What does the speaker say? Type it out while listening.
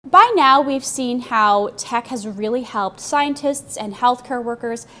By now, we've seen how tech has really helped scientists and healthcare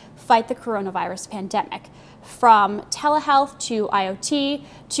workers fight the coronavirus pandemic. From telehealth to IoT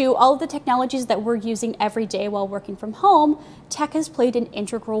to all of the technologies that we're using every day while working from home, tech has played an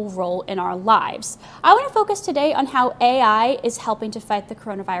integral role in our lives. I want to focus today on how AI is helping to fight the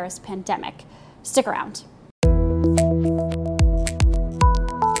coronavirus pandemic. Stick around.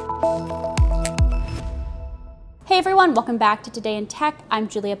 Hey everyone, welcome back to Today in Tech. I'm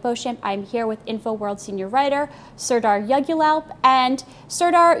Julia Beauchamp. I'm here with InfoWorld senior writer Serdar Yegulalp. And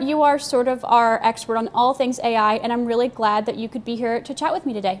Serdar, you are sort of our expert on all things AI, and I'm really glad that you could be here to chat with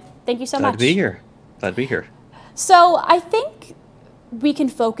me today. Thank you so much. Glad to be here. So I think we can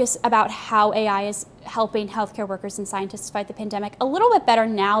focus about how AI is helping healthcare workers and scientists fight the pandemic a little bit better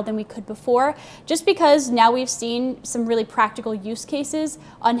now than we could before, just because now we've seen some really practical use cases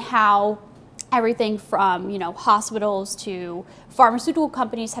on how everything from, hospitals to pharmaceutical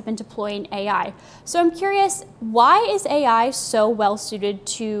companies have been deploying AI. So I'm curious, why is AI so well suited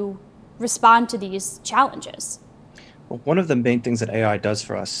to respond to these challenges? Well, one of the main things that AI does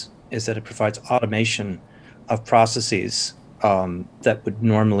for us is that it provides automation of processes that would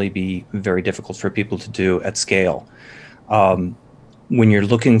normally be very difficult for people to do at scale. When you're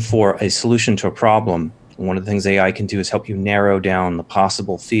looking for a solution to a problem, one of the things AI can do is help you narrow down the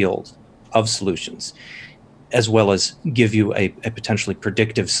possible field of solutions, as well as give you a potentially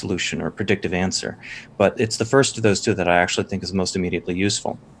predictive solution or a predictive answer. But it's the first of those two that I actually think is most immediately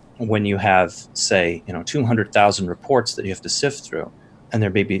useful. When you have, say, 200,000 reports that you have to sift through, and there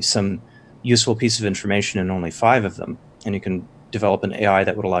may be some useful piece of information in only 5 of them, and you can develop an AI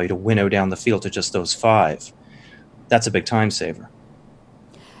that would allow you to winnow down the field to just those 5, that's a big time saver.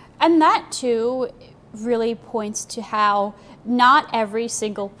 And that, too, really points to how not every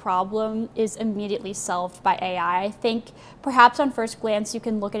single problem is immediately solved by AI. I think perhaps on first glance you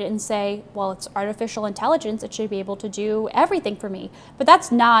can look at it and say, well, it's artificial intelligence, it should be able to do everything for me. But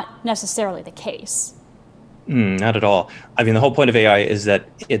that's not necessarily the case. Not at all. I mean, the whole point of AI is that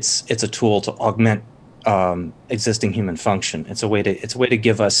it's a tool to augment existing human function. It's a way to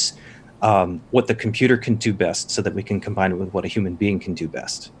give us what the computer can do best so that we can combine it with what a human being can do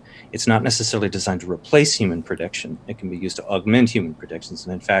best. It's not necessarily designed to replace human prediction. It can be used to augment human predictions.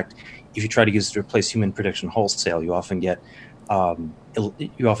 And in fact, if you try to use it to replace human prediction wholesale, you often get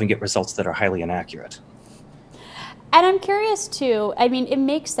results that are highly inaccurate. And I'm curious too, it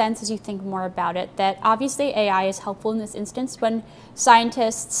makes sense as you think more about it that obviously AI is helpful in this instance when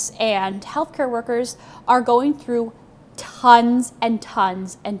scientists and healthcare workers are going through tons and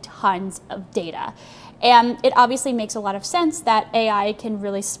tons and tons of data. And it obviously makes a lot of sense that AI can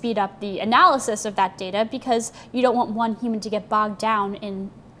really speed up the analysis of that data because you don't want one human to get bogged down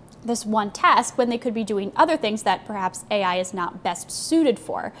in this one task when they could be doing other things that perhaps AI is not best suited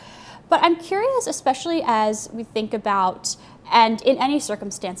for. But I'm curious, especially as we think about, and in any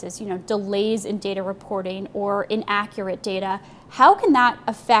circumstances, delays in data reporting or inaccurate data, how can that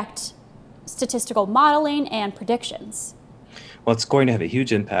affect statistical modeling and predictions? Well, it's going to have a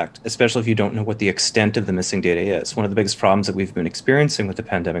huge impact, especially if you don't know what the extent of the missing data is. One of the biggest problems that we've been experiencing with the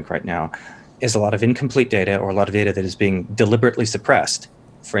pandemic right now is a lot of incomplete data or a lot of data that is being deliberately suppressed.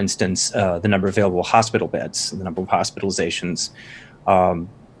 For instance, the number of available hospital beds, the number of hospitalizations,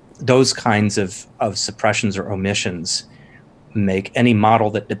 those kinds of suppressions or omissions make any model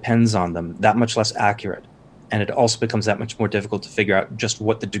that depends on them that much less accurate. And it also becomes that much more difficult to figure out just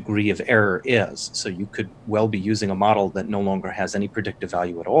what the degree of error is. So you could well be using a model that no longer has any predictive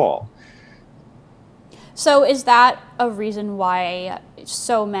value at all. So is that a reason why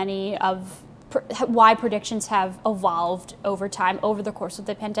why predictions have evolved over time, over the course of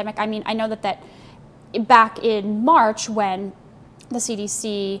the pandemic? I know that back in March when the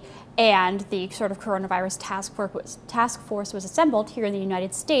CDC and the sort of coronavirus task force was assembled here in the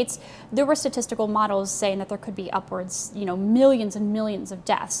United States, there were statistical models saying that there could be upwards, millions and millions of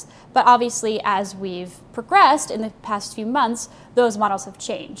deaths. But obviously, as we've progressed in the past few months, those models have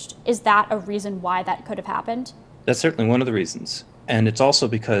changed. Is that a reason why that could have happened? That's certainly one of the reasons. And it's also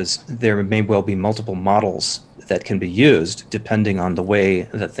because there may well be multiple models that can be used depending on the way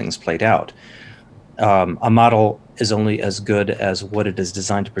that things played out. A model is only as good as what it is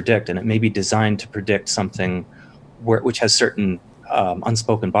designed to predict, and it may be designed to predict something which has certain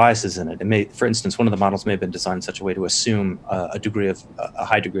unspoken biases in it. It may, for instance, one of the models may have been designed in such a way to assume a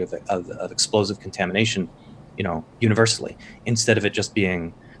high degree of explosive contamination, universally, instead of it just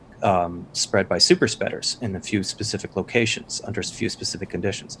being spread by super spreaders in a few specific locations under a few specific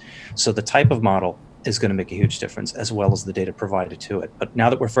conditions. So the type of model is going to make a huge difference, as well as the data provided to it. But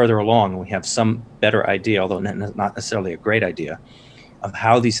now that we're further along and we have some better idea, although not necessarily a great idea, of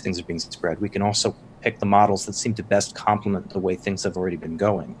how these things are being spread, we can also pick the models that seem to best complement the way things have already been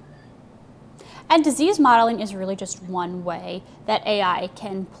going. And disease modeling is really just one way that AI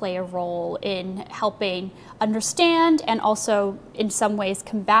can play a role in helping understand and also, in some ways,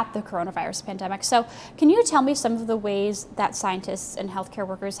 combat the coronavirus pandemic. So, can you tell me some of the ways that scientists and healthcare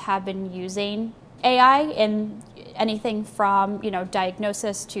workers have been using AI in anything from,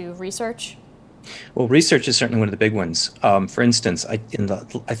 diagnosis to research? Well, research is certainly one of the big ones. For instance, I think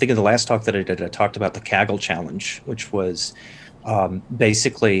in the last talk that I did, I talked about the Kaggle challenge, which was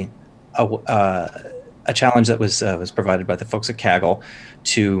basically a challenge that was provided by the folks at Kaggle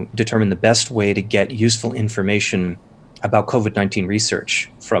to determine the best way to get useful information about COVID-19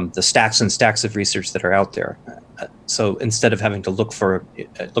 research from the stacks and stacks of research that are out there. So instead of having to look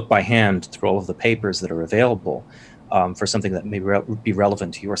by hand through all of the papers that are available for something that may be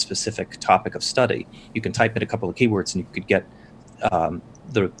relevant to your specific topic of study, you can type in a couple of keywords and you could get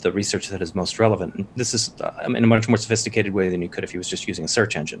the research that is most relevant. And this is in a much more sophisticated way than you could if you was just using a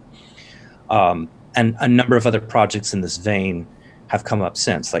search engine. And a number of other projects in this vein have come up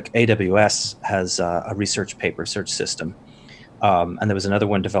since. Like AWS has a research paper search system. And there was another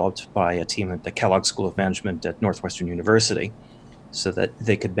one developed by a team at the Kellogg School of Management at Northwestern University so that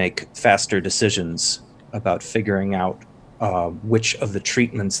they could make faster decisions about figuring out which of the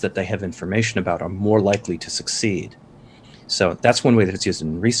treatments that they have information about are more likely to succeed. So that's one way that it's used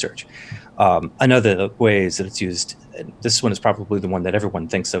in research. Another way is that it's used, this one is probably the one that everyone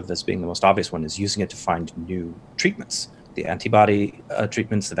thinks of as being the most obvious one, is using it to find new treatments, the antibody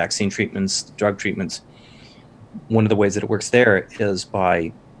treatments, the vaccine treatments, the drug treatments. One of the ways that it works there is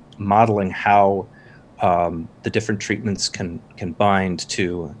by modeling how the different treatments can bind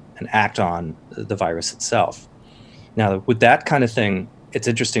to and act on the virus itself. Now, with that kind of thing, it's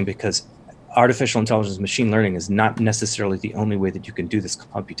interesting because artificial intelligence, machine learning is not necessarily the only way that you can do this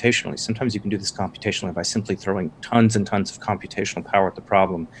computationally. Sometimes you can do this computationally by simply throwing tons and tons of computational power at the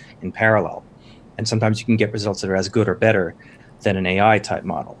problem in parallel. And sometimes you can get results that are as good or better than an AI type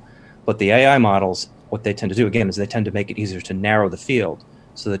model. But the AI models, what they tend to do, again, is they tend to make it easier to narrow the field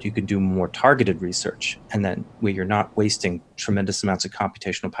so that you can do more targeted research, and then where you're not wasting tremendous amounts of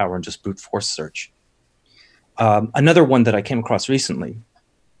computational power in just brute force search. Another one that I came across recently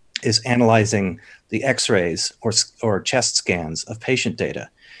is analyzing the x-rays or chest scans of patient data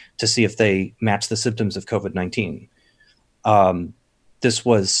to see if they match the symptoms of COVID-19. This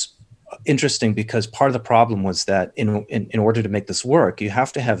was interesting because part of the problem was that in order to make this work, you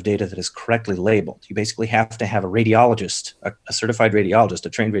have to have data that is correctly labeled. You basically have to have a radiologist, a certified radiologist, a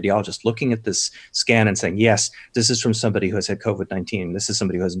trained radiologist looking at this scan and saying, yes, this is from somebody who has had COVID-19. This is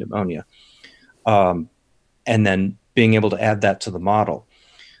somebody who has pneumonia. And then being able to add that to the model.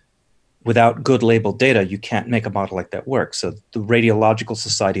 Without good labeled data, you can't make a model like that work. So the Radiological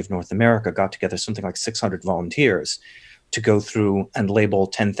Society of North America got together something like 600 volunteers to go through and label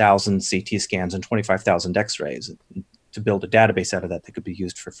 10,000 CT scans and 25,000 x-rays to build a database out of that could be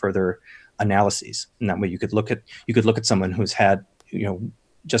used for further analyses. And that way you could look at someone who's had,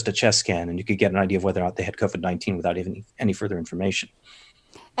 just a chest scan, and you could get an idea of whether or not they had COVID-19 without even any further information.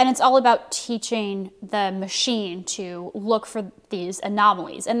 And it's all about teaching the machine to look for these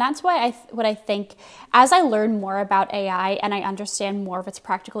anomalies. And that's why what I think, as I learn more about AI and I understand more of its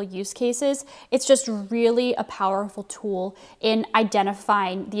practical use cases, it's just really a powerful tool in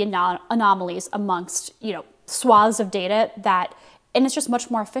identifying the anomalies amongst, swaths of data and it's just much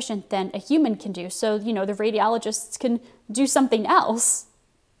more efficient than a human can do. So, the radiologists can do something else.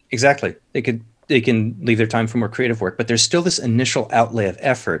 Exactly. They can leave their time for more creative work, but there's still this initial outlay of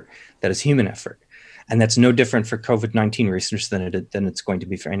effort that is human effort. And that's no different for COVID-19 research than it's going to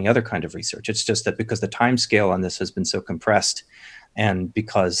be for any other kind of research. It's just that because the time scale on this has been so compressed, and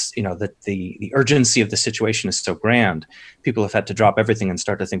because that the urgency of the situation is so grand, people have had to drop everything and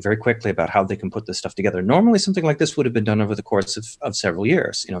start to think very quickly about how they can put this stuff together. Normally, something like this would have been done over the course of several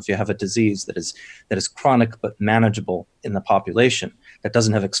years. If you have a disease that is chronic but manageable in the population, that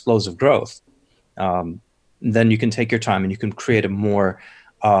doesn't have explosive growth, then you can take your time and you can create a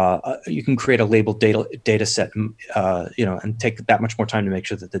labeled data set, and take that much more time to make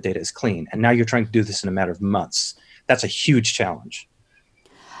sure that the data is clean. And now you're trying to do this in a matter of months. That's a huge challenge.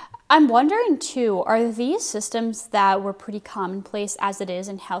 I'm wondering too, are these systems that were pretty commonplace as it is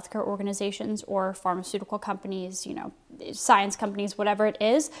in healthcare organizations or pharmaceutical companies, science companies, whatever it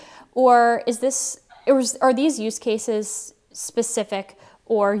is, or are these use cases specific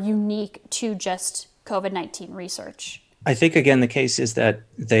or unique to just COVID-19 research? I think, again, the case is that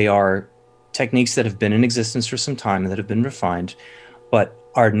they are techniques that have been in existence for some time and that have been refined, but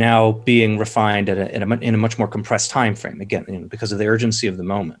are now being refined in a much more compressed time frame, again, because of the urgency of the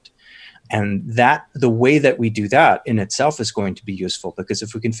moment. And that the way that we do that in itself is going to be useful, because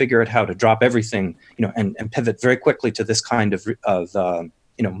if we can figure out how to drop everything, and pivot very quickly to this kind of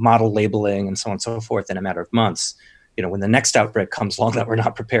model labeling and so on and so forth in a matter of months, when the next outbreak comes along that we're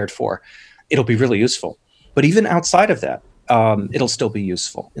not prepared for, it'll be really useful. But even outside of that, it'll still be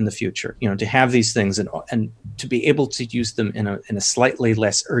useful in the future, to have these things and to be able to use them in a slightly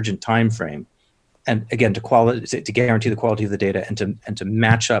less urgent time frame. And again, to guarantee the quality of the data and to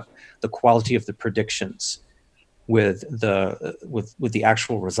match up the quality of the predictions with the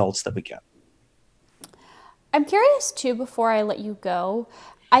actual results that we get. I'm curious too, before I let you go,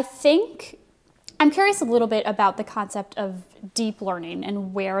 I'm curious a little bit about the concept of deep learning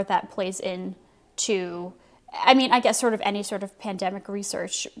and where that plays into, I guess sort of any sort of pandemic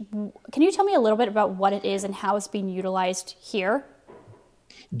research. Can you tell me a little bit about what it is and how it's being utilized here?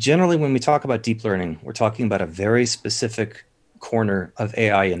 Generally, when we talk about deep learning, we're talking about a very specific corner of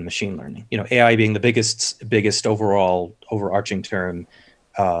AI and machine learning. AI being the biggest overall overarching term,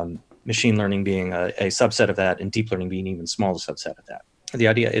 machine learning being a subset of that, and deep learning being an even smaller subset of that. The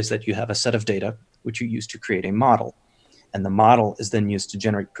idea is that you have a set of data which you use to create a model, and the model is then used to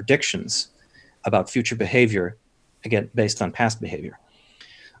generate predictions about future behavior, again, based on past behavior.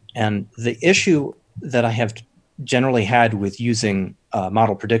 And the issue that I have generally had with using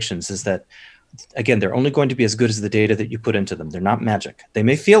model predictions is that, again, they're only going to be as good as the data that you put into them. They're not magic. They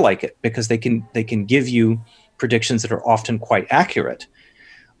may feel like it because they can give you predictions that are often quite accurate,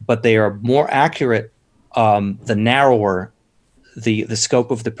 but they are more accurate the narrower the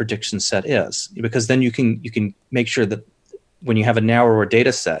scope of the prediction set is, because then you can make sure that when you have a narrower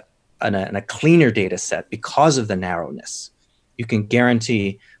data set and a cleaner data set, because of the narrowness, you can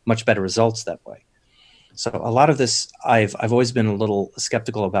guarantee much better results that way. So a lot of this, I've always been a little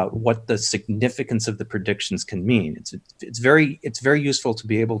skeptical about what the significance of the predictions can mean. It's very useful to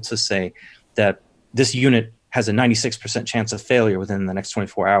be able to say that this unit has a 96% chance of failure within the next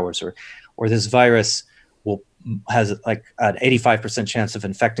 24 hours, or this virus has like an 85% chance of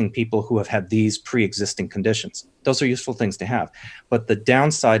infecting people who have had these pre-existing conditions. Those are useful things to have. But the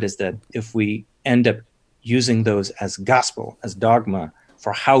downside is that if we end up using those as gospel, as dogma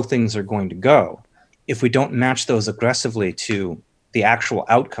for how things are going to go, if we don't match those aggressively to the actual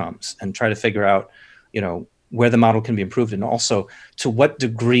outcomes and try to figure out, where the model can be improved, and also to what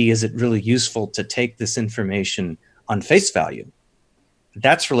degree is it really useful to take this information on face value,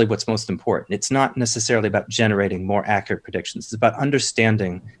 that's really what's most important. It's not necessarily about generating more accurate predictions. It's about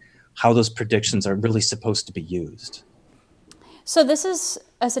understanding how those predictions are really supposed to be used. So this is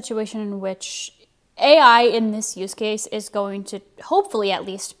a situation in which AI in this use case is going to hopefully at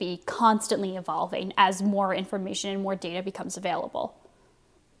least be constantly evolving as more information and more data becomes available.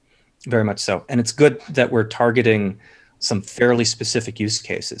 Very much so. And it's good that we're targeting some fairly specific use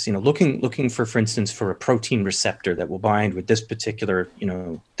cases, looking for instance, for a protein receptor that will bind with this particular,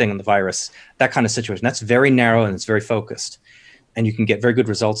 thing in the virus, that kind of situation. That's very narrow and it's very focused, and you can get very good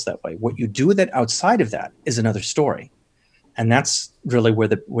results that way. What you do with it outside of that is another story. And that's really where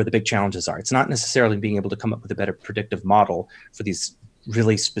the big challenges are. It's not necessarily being able to come up with a better predictive model for these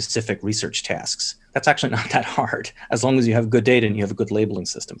really specific research tasks. That's actually not that hard, as long as you have good data and you have a good labeling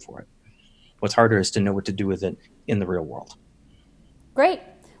system for it. What's harder is to know what to do with it in the real world. Great.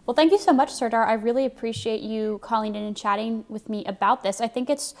 Well, thank you so much, Serdar. I really appreciate you calling in and chatting with me about this. I think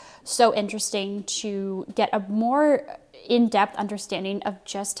it's so interesting to get a more in-depth understanding of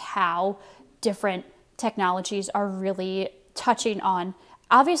just how different technologies are really touching on.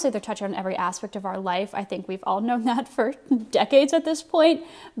 Obviously, they're touching on every aspect of our life. I think we've all known that for decades at this point.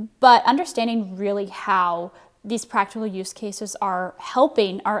 But understanding really how these practical use cases are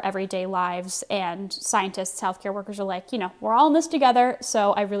helping our everyday lives, and scientists, healthcare workers are like, we're all in this together.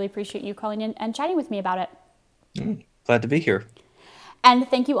 So I really appreciate you calling in and chatting with me about it. Glad to be here. And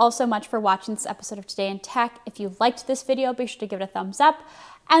thank you all so much for watching this episode of Today in Tech. If you liked this video, be sure to give it a thumbs up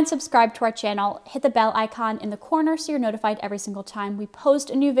and subscribe to our channel. Hit the bell icon in the corner so you're notified every single time we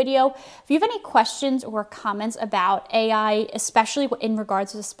post a new video. If you have any questions or comments about AI, especially in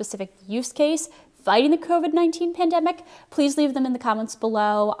regards to a specific use case, fighting the COVID-19 pandemic, please leave them in the comments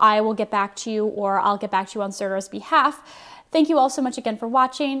below. I will get back to you, or I'll get back to you on Serdar's behalf. Thank you all so much again for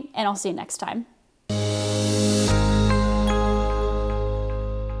watching, and I'll see you next time.